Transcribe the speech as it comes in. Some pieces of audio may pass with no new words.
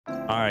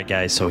All right,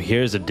 guys, so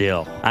here's the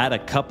deal. I had a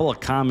couple of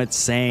comments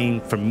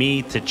saying for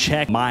me to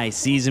check my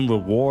season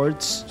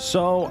rewards.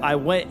 So I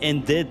went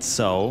and did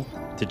so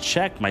to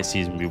check my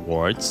season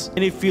rewards.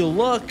 And if you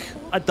look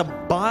at the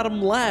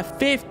bottom left,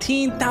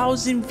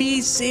 15,000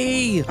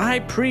 VC. I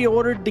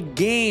pre-ordered the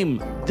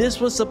game.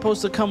 This was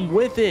supposed to come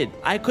with it.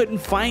 I couldn't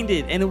find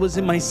it, and it was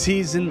in my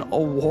season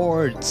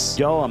awards.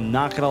 Yo, I'm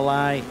not gonna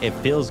lie, it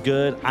feels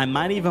good. I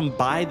might even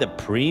buy the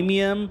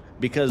premium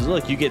because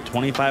look, you get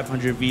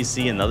 2,500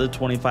 VC, another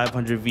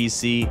 2,500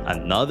 VC,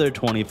 another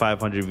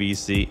 2,500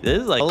 VC.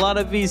 This is like a lot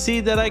of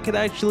VC that I could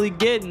actually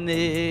get, and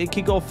it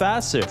could go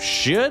faster.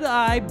 Should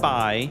I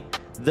buy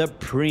the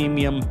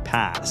premium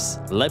pass?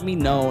 Let me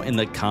know in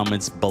the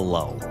comments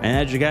below.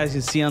 And as you guys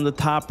can see on the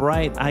top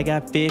right, I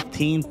got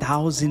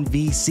 15,000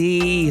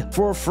 VC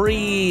for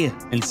free.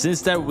 And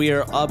since that we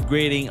are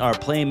upgrading our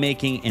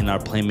playmaking and our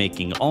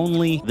playmaking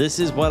only, this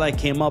is what I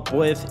came up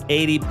with: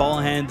 80 ball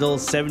handle,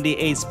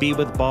 78 speed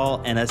with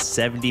ball, and a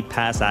 70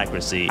 pass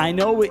accuracy. I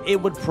know it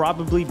would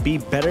probably be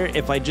better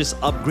if I just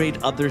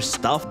upgrade other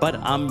stuff, but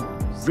I'm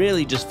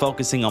really just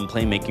focusing on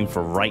playmaking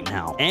for right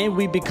now. And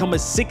we become a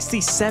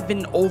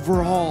 67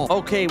 overall.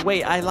 Okay,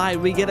 wait, I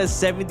lied. We get a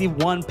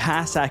 71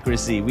 pass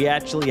accuracy. We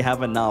actually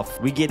have enough.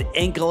 We get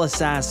ankle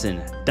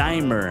assassin,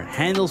 dimer,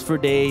 handles for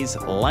days,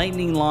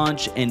 lightning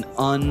launch, and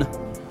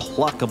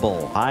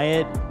unpluckable. Buy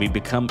it, we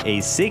become a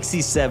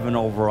 67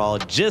 overall,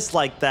 just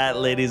like that,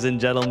 ladies and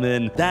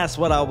gentlemen. That's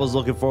what I was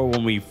looking for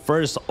when we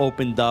first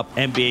opened up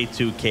NBA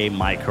 2K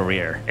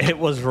MyCareer. It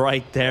was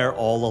right there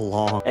all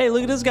along. Hey,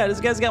 look at this guy.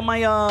 This guy's got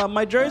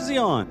my jersey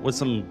on with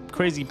some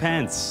crazy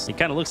pants. He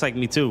kind of looks like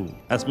me too.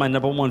 That's my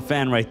 #1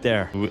 fan right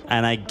there.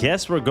 And I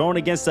guess we're going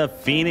against the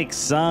Phoenix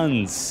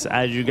Suns,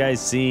 as you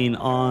guys seen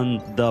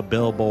on the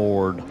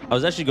billboard. I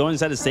was actually going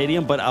inside the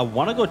stadium, but I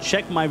want to go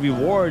check my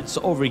rewards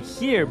over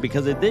here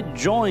because I did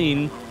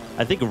join,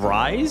 I think,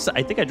 Rise.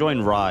 I think I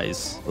joined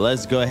Rise.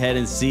 Let's go ahead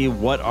and see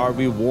what our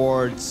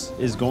rewards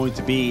is going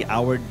to be.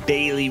 Our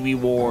daily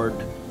reward.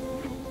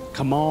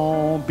 Come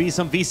on, be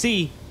some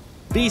VC.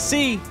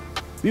 VC.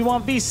 We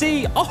want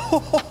VC.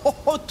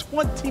 Oh,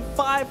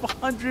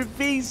 2,500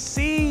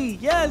 VC.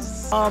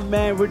 Yes. Oh,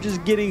 man, we're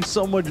just getting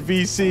so much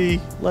VC.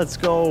 Let's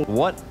go.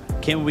 What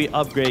can we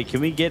upgrade?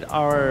 Can we get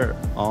our...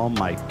 Oh,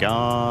 my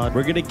God.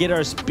 We're going to get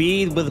our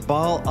speed with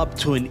ball up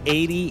to an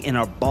 80 and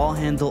our ball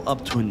handle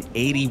up to an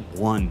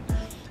 81.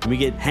 We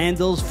get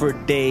handles for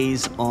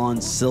days on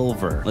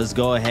silver. Let's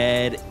go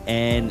ahead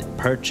and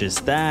purchase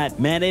that.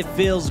 Man, it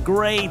feels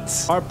great.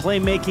 Our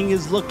playmaking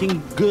is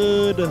looking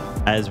good.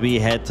 As we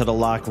head to the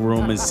locker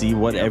room and see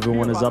what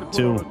everyone is up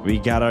to. We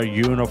got our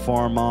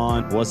uniform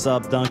on. What's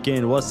up,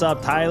 Duncan? What's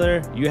up,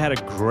 Tyler? You had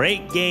a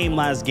great game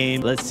last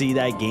game. Let's see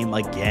that game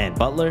again.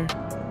 Butler,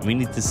 we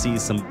need to see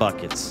some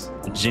buckets.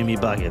 Jimmy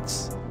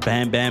buckets.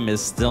 Bam Bam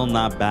is still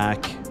not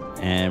back.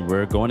 And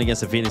we're going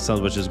against the Phoenix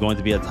Suns, which is going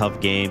to be a tough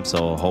game.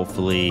 So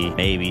hopefully,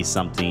 maybe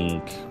something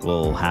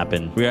will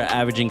happen. We are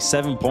averaging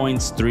 7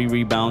 points, 3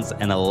 rebounds,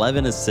 and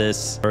 11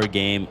 assists per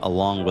game,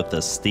 along with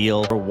a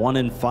steal. We're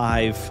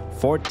 1-5,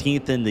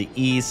 14th in the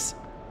East,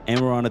 and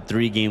we're on a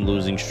 3-game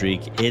losing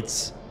streak.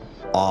 It's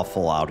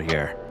awful out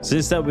here.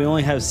 Since that we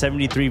only have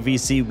 73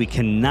 VC, we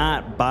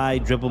cannot buy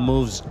dribble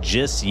moves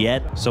just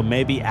yet. So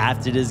maybe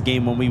after this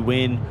game, when we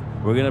win,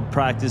 we're going to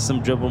practice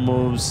some dribble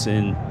moves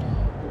and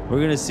we're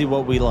going to see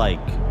what we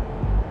like.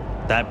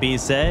 That being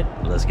said,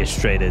 let's get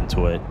straight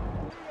into it.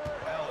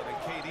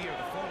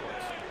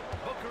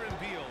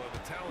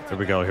 Here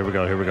we go, here we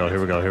go, here we go, here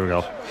we go, here we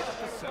go.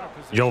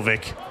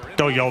 Jovic.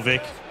 Go,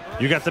 Jovic.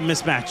 You got the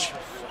mismatch.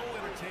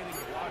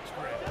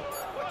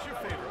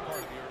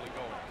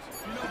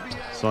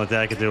 That's the only thing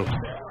I can do.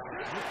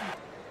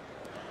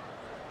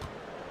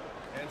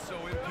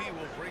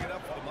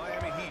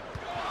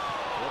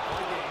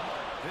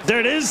 There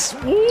it is.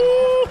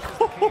 Woo!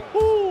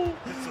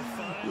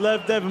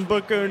 Left Devin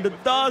Booker in the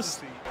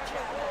dust.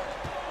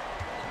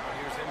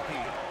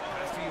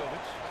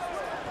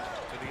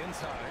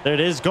 There it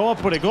is. Go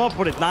up with it. Go up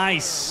with it.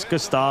 Nice.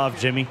 Good stuff,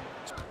 Jimmy.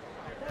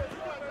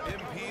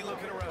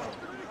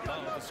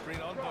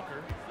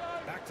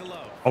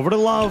 Over to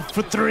Love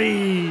for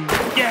 3.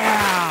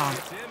 Yeah.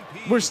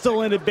 We're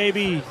still in it,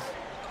 baby.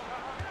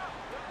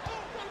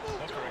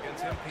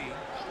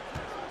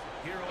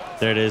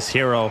 There it is.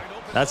 Hero.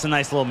 That's a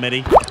nice little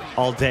midi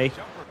all day.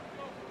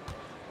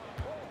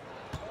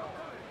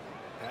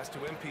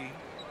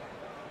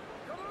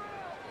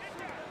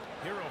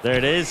 There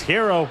it is.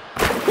 Hero.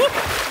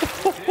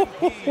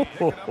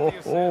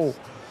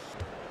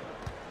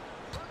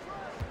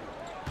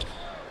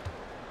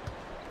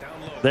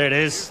 There it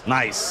is.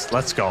 Nice.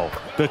 Let's go.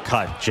 Good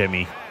cut,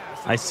 Jimmy.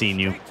 I seen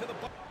you.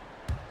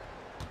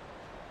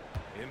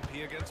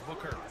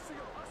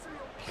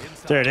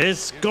 There it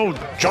is. Go,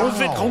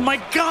 Jovic. Oh, my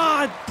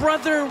God,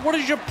 brother. What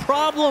is your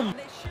problem?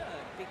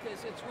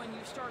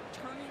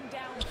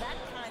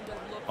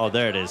 Oh,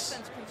 there it is.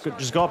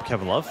 Just go up,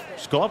 Kevin Love.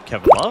 Just go up,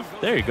 Kevin Love.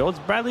 There you go. It's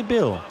Bradley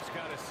Beal.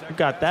 You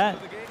got that.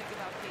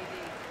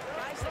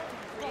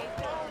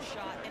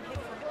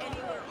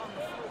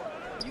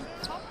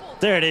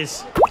 There it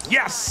is.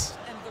 Yes.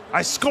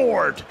 I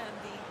scored.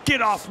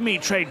 Get off me,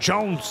 Trey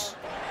Jones.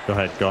 Go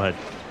ahead. Go ahead.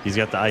 He's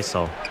got the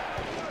ISO.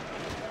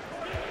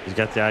 He's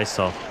got the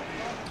ISO.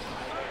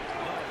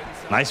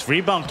 Nice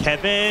rebound,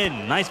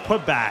 Kevin. Nice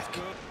putback.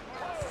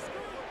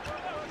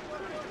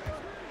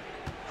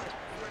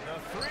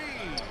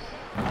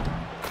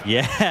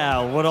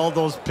 Yeah, with all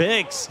those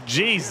picks.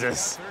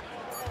 Jesus.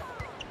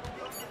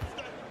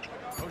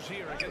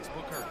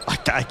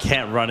 I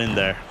can't run in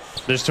there.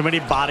 There's too many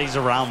bodies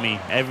around me.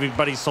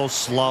 Everybody's so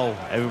slow.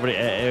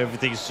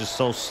 Everything's just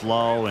so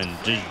slow and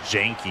just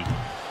janky.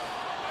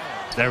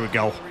 There we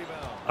go.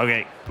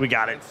 Okay, we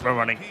got it. We're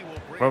running.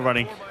 We're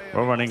running.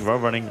 We're running. We're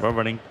running. We're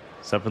running.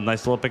 Set up a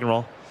nice little pick and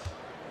roll.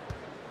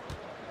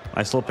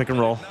 Nice little pick and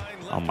roll.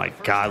 Oh my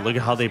God, look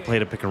at how they play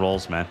the pick and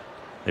rolls, man.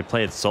 They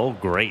play it so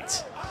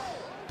great.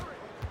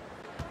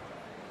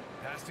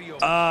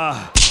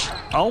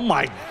 Oh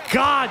my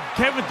God,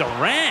 Kevin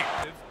Durant.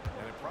 And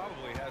it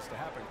probably has to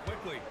happen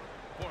quickly.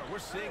 Boy, we're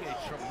seeing a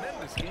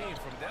tremendous game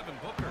from Devin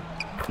Booker.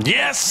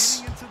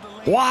 Yes.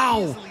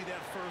 Wow.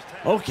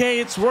 Okay,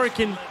 it's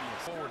working.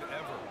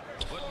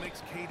 What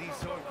makes KD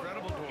so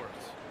incredible,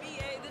 Doris?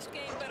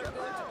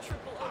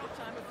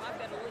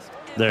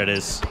 There it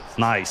is.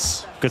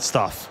 Nice. Good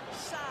stuff.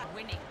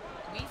 Winning,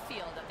 we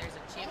feel that there's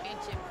a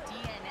championship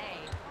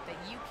DNA that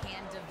you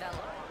can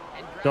develop.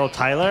 And Go,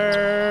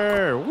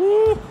 Tyler.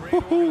 Woo.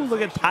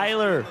 Look at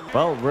Tyler.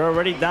 Well, we're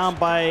already down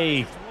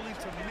by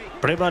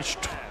pretty much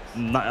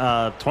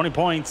 20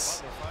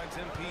 points.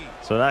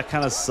 So that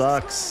kind of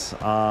sucks.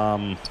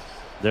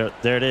 There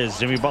it is.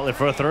 Jimmy Butler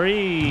for a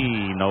three.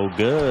 No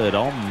good.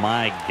 Oh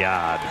my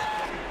God.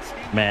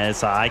 Man,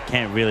 I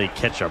can't really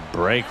catch a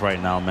break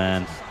right now,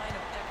 man.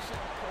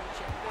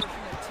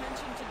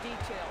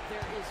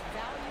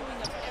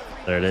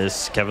 There it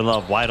is. Kevin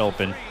Love wide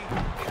open.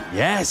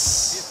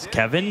 Yes,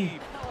 Kevin.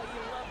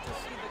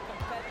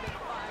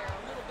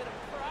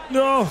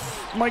 No,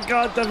 my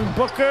God, Devin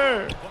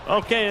Booker.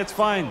 Okay, it's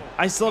fine.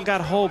 I still got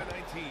hope.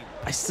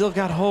 I still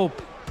got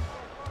hope.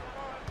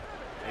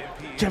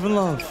 Kevin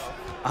Love.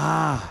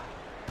 Ah.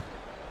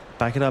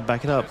 Back it up,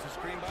 back it up.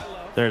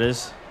 There it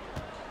is.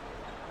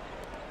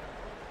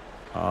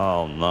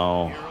 Oh,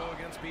 no.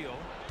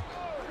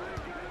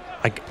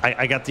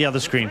 I got the other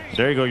screen.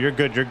 There you go. You're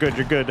good. You're good.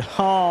 You're good.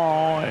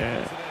 Oh,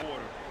 yeah.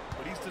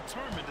 But he's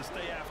determined to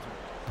stay after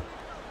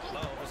it.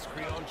 Love a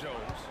screen on Jones.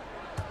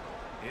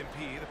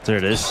 There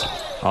it is.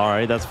 All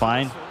right, that's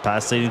fine.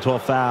 Pass leading to a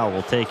foul.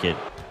 We'll take it.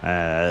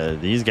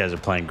 These guys are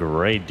playing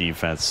great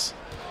defense.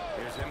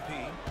 Here's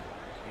MP.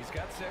 He's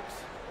got 6.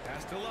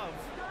 Pass to Love.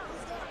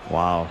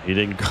 Wow, he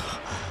didn't go.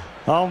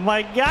 Oh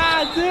my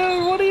God,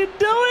 dude, what are you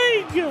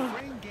doing?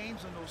 Playing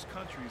games in those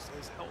countries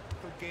has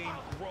helped the game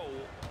grow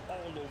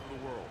all over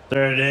the world.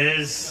 There it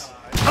is.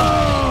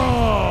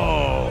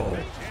 Oh,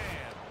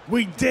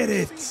 we did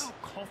it.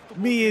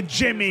 Me and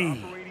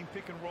Jimmy.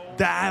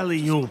 The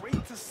alley-oop.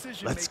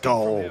 Let's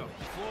go.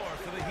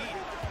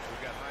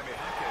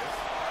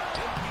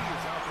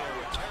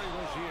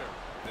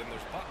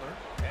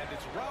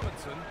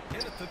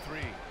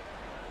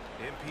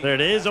 There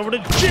it is. Over to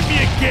Jimmy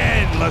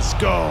again. Let's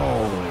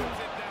go.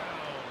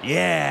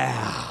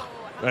 Yeah.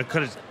 I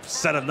could have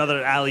set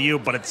another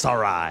alley-oop, but it's all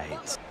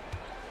right.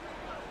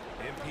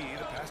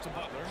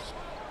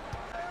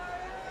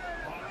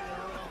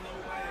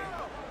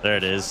 There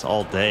it is.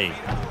 All day.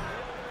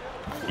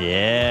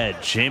 Yeah,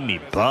 Jimmy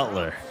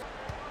Butler.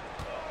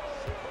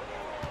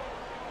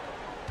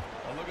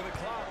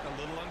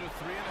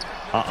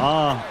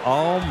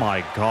 Oh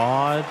my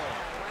God.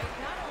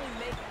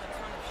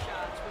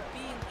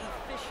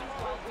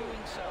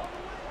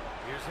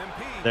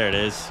 There it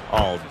is.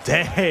 All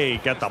day.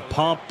 Got the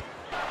pump.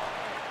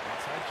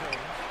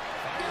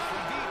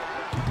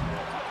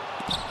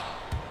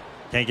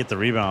 Can't get the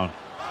rebound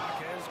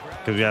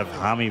because we have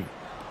Hami.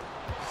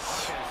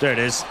 There it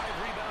is.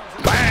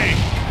 Bang.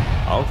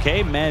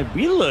 Okay, man.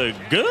 We look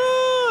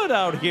good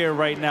out here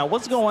right now.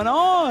 What's going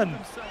on?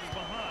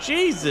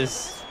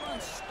 Jesus.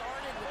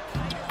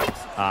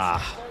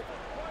 Ah.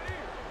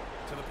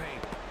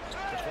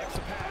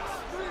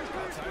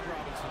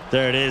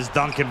 There it is,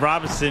 Duncan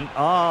Robinson.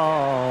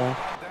 Oh.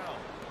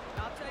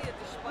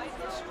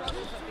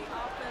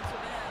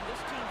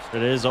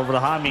 There it is, over to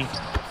Hami.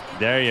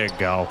 There you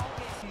go.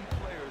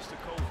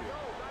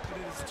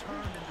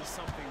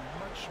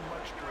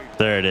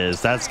 There it is.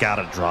 That's got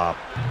to drop.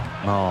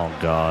 Oh,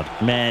 God.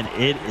 Man,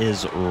 it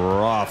is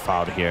rough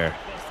out here.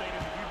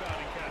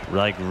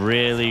 Like,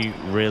 really,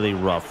 really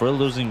rough. We're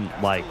losing,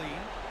 like,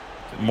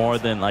 more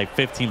than, like,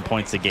 15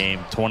 points a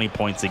game, 20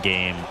 points a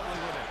game.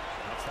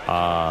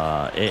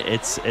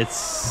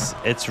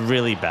 It's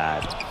really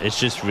bad. It's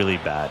just really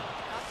bad.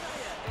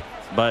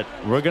 But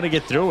we're gonna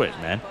get through it,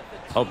 man.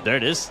 Oh, there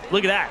it is.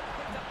 Look at that.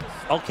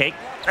 Okay.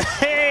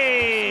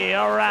 Hey,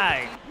 all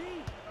right.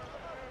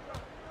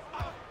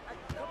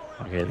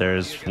 Okay,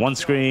 there's one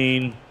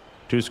screen,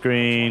 two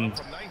screen,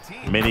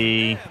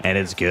 midi, and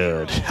it's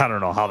good. I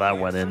don't know how that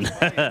went in.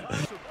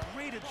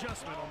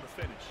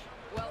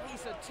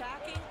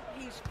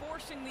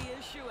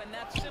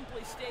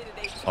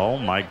 Oh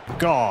my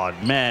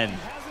God, man.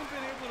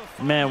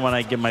 Man, when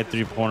I get my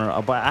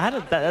three-pointer, but I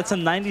had that's a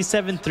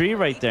 97-3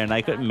 right there, and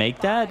I couldn't make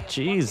that.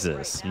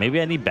 Jesus,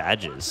 maybe I need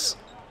badges.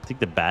 I think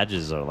the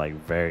badges are like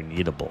very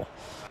needable.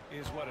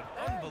 Is what an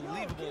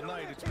unbelievable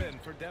night it's been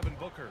for Devin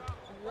Booker.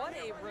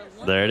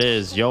 There it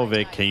is.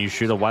 Jovic, can you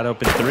shoot a wide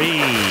open three?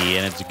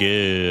 And it's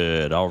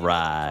good. All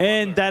right.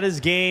 And that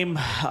is game.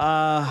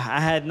 I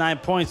had 9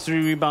 points,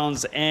 3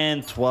 rebounds,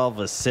 and 12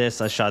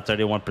 assists. I shot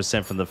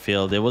 31% from the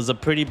field. It was a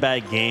pretty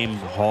bad game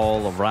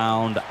all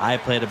around. I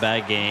played a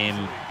bad game.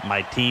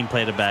 My team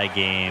played a bad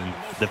game.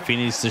 The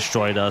Phoenix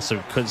destroyed us, so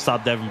we couldn't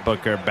stop Devin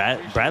Booker.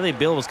 Bradley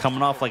Beal was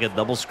coming off like a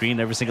double screen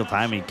every single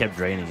time, and he kept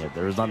draining it.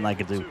 There was nothing I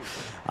could do.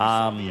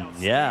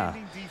 Yeah.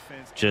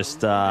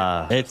 Just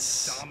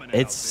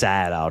it's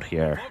sad out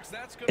here.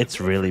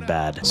 It's really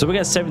bad. So we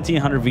got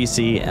 1700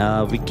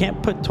 VC. We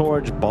can't put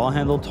towards ball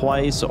handle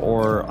twice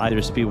or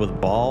either speed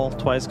with ball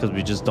twice because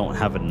we just don't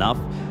have enough,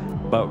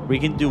 but we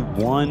can do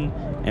one,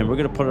 and we're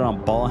gonna put it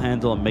on ball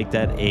handle and make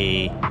that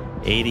a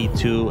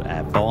 82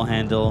 at ball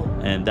handle,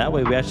 and that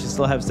way we actually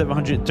still have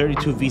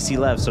 732 VC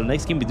left. So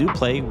next game we do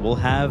play, we'll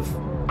have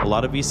a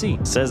lot of VC.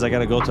 It says I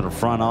gotta go to the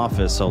front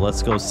office, so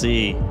let's go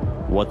see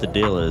what the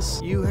deal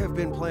is. You have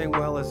been playing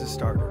well as a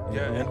starter.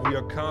 Yeah, and we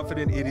are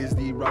confident it is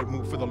the right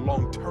move for the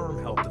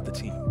long-term health of the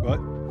team. But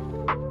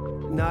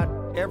not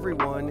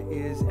everyone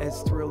is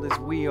as thrilled as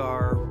we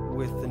are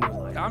with the new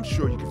lineup. I'm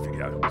sure you can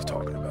figure out who he's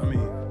talking about. I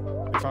mean,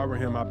 if I were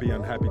him, I'd be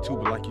unhappy too.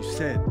 But like you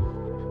said,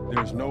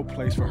 there's no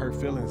place for hurt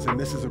feelings, and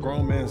this is a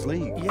grown man's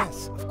league.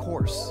 Yes, of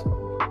course.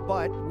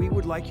 But we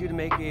would like you to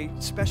make a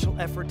special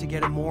effort to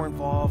get him more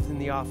involved in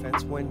the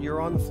offense when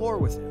you're on the floor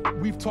with him.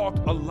 We've talked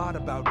a lot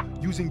about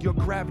using your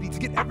gravity to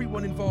get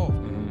everyone involved.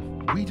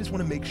 We just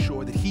want to make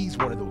sure that he's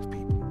one of those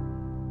people.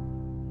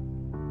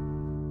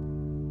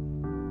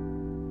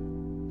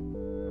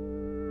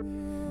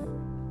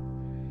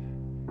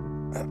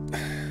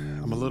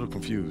 I'm a little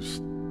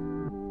confused.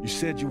 You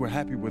said you were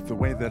happy with the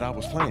way that I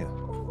was playing.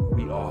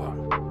 We are,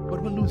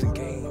 but we're losing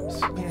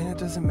games. Man, it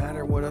doesn't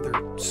matter what other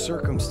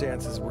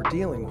circumstances we're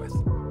dealing with.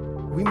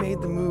 We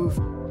made the move,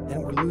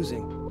 and we're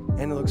losing,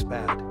 and it looks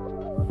bad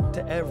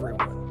to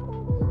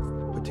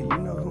everyone. But do you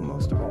know who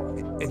most of all?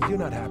 And you're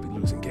not happy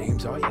losing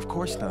games, are you? Of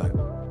course not.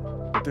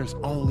 But there's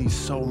only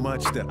so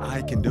much that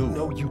I can do.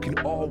 No, you can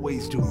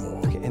always do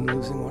more. Okay, and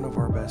losing one of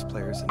our best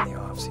players in the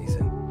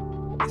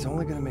offseason is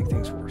only going to make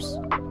things worse.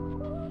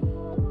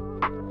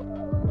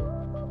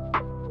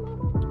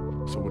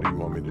 So what do you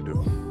want me to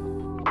do?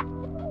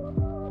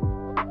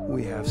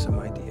 We have some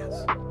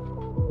ideas.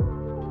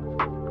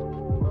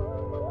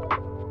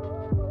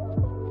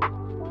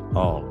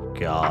 Oh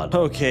God.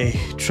 Okay,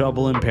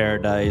 trouble in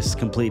paradise.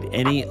 Complete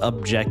any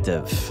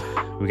objective.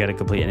 We got to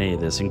complete any of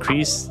this.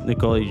 Increase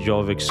Nikola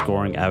Jovic's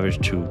scoring average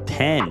to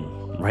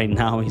 10. Right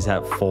now he's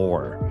at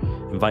 4.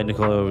 Invite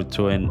Nikola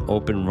to an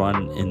open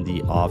run in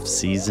the off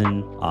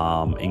season.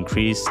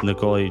 Increase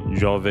Nikola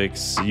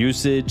Jovic's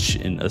usage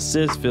in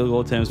assists, field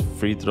goal attempts,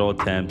 free throw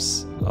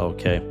attempts.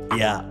 Okay.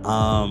 Yeah.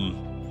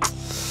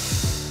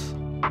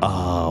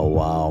 Oh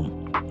wow.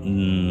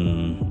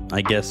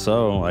 I guess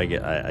so. I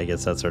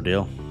guess that's our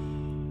deal.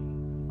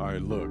 All right,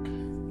 look.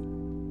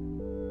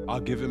 I'll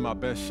give him my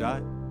best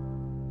shot,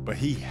 but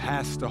he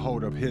has to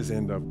hold up his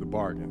end of the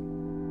bargain.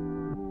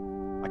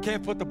 I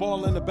can't put the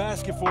ball in the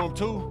basket for him,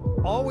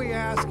 too. All we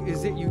ask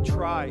is that you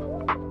try.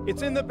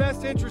 It's in the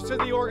best interest of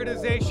the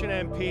organization,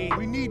 MP.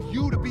 We need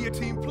you to be a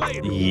team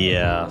player.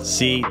 Yeah,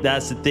 see,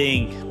 that's the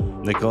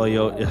thing. Nikola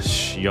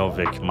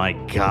Jovic, my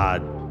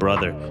God,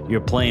 brother.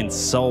 You're playing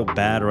so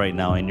bad right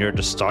now, and you're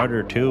the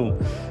starter, too,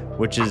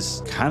 which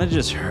is kind of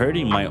just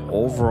hurting my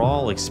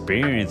overall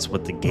experience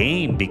with the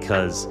game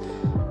because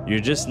you're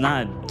just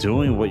not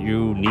doing what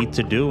you need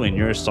to do, and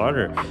you're a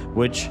starter,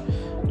 which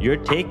you're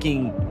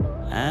taking...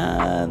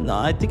 no,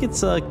 I think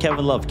it's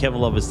Kevin Love. Kevin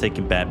Love is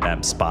taking Bam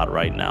Bam's spot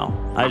right now.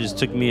 I just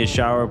took me a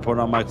shower, put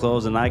on my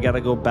clothes, and I got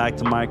to go back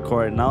to my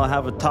court. And I'll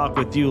have a talk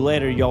with you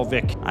later,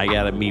 Jovic. I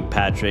got to meet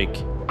Patrick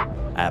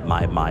at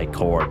my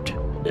court.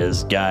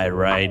 This guy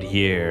right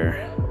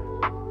here.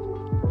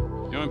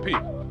 Yo, MP,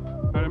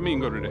 how did meeting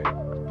go today?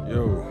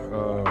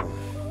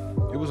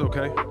 Yo, it was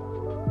okay.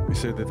 They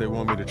said that they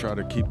want me to try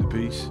to keep the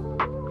peace.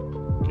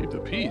 Keep the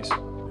peace?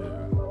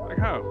 Yeah. Like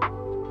how?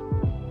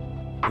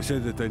 They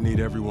said that they need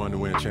everyone to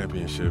win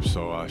championships,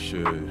 so I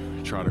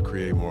should try to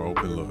create more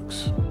open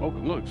looks.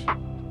 Open looks?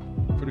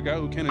 For the guy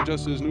who can't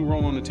adjust to his new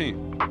role on the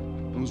team.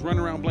 And who's running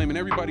around blaming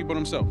everybody but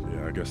himself.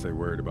 Yeah, I guess they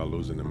worried about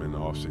losing him in the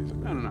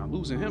offseason. No,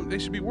 losing him. They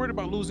should be worried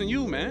about losing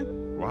you, man.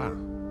 Why?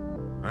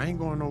 I ain't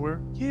going nowhere.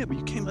 Yeah, but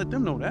you can't let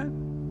them know that.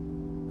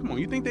 Come on,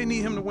 you think they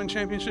need him to win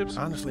championships?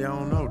 Honestly, I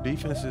don't know.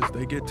 Defenses,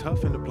 they get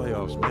tough in the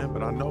playoffs, man,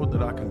 but I know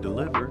that I can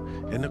deliver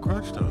in the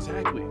crunch time.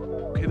 Exactly.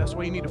 Okay, that's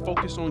why you need to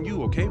focus on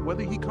you, okay?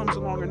 Whether he comes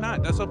along or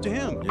not, that's up to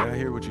him. Yeah, I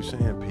hear what you're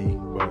saying, P,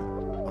 but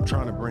I'm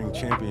trying to bring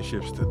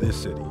championships to this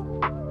city.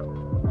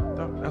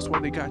 That's why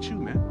they got you,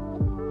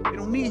 man. They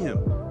don't need him.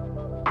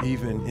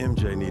 Even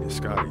MJ needed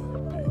Scotty,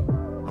 P.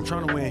 I'm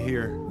trying to win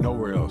here,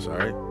 nowhere else, all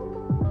right?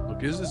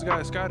 Look, is this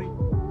guy Scotty?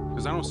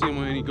 Because I don't see him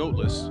on any GOAT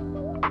list.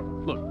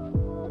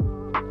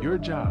 Look, Your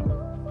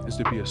job is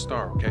to be a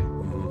star, okay?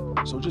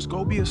 So just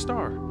go be a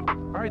star.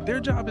 All right, their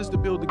job is to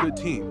build a good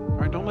team. All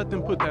right, don't let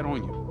them put that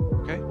on you,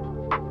 okay?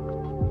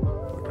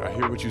 Look, I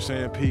hear what you're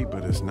saying, Pete,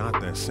 but it's not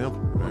that simple,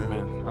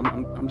 man.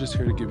 I'm just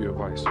here to give you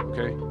advice,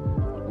 okay?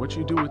 What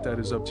you do with that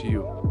is up to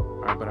you.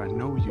 All right, but I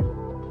know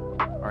you.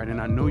 All right,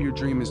 and I know your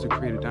dream is to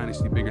create a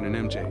dynasty bigger than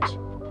MJ's.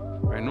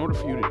 All right, in order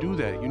for you to do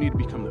that, you need to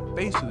become the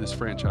face of this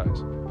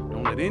franchise.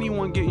 Don't let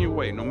anyone get in your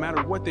way, no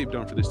matter what they've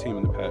done for this team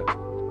in the past.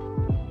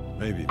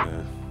 Maybe,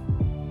 man.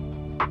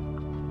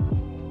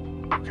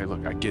 Okay,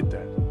 look, I get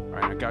that. All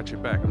right, I got your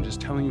back. I'm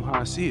just telling you how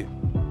I see it.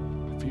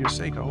 And for your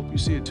sake, I hope you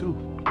see it too.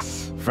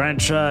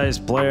 Franchise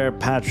player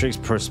Patrick's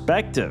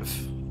perspective.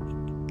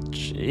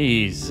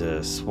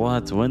 Jesus,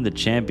 what? To win the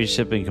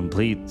championship and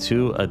complete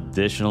 2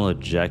 additional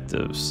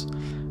objectives,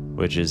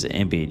 which is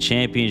NBA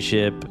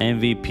championship,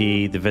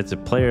 MVP,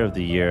 defensive player of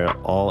the year,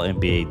 all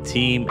NBA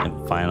team,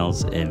 and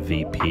finals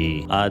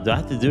MVP. Do I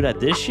have to do that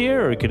this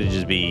year, or could it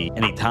just be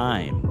any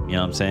time? You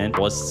know what I'm saying?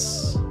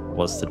 What's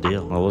the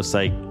deal? Well, it looks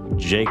like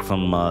Jake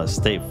from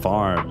State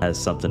Farm has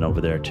something over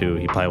there too.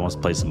 He probably wants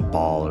to play some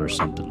ball or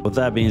something. With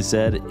that being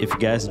said, if you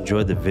guys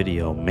enjoyed the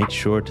video, make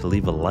sure to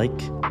leave a like,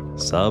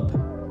 sub,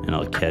 and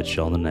I'll catch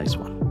you on the next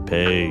one.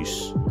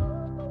 Peace.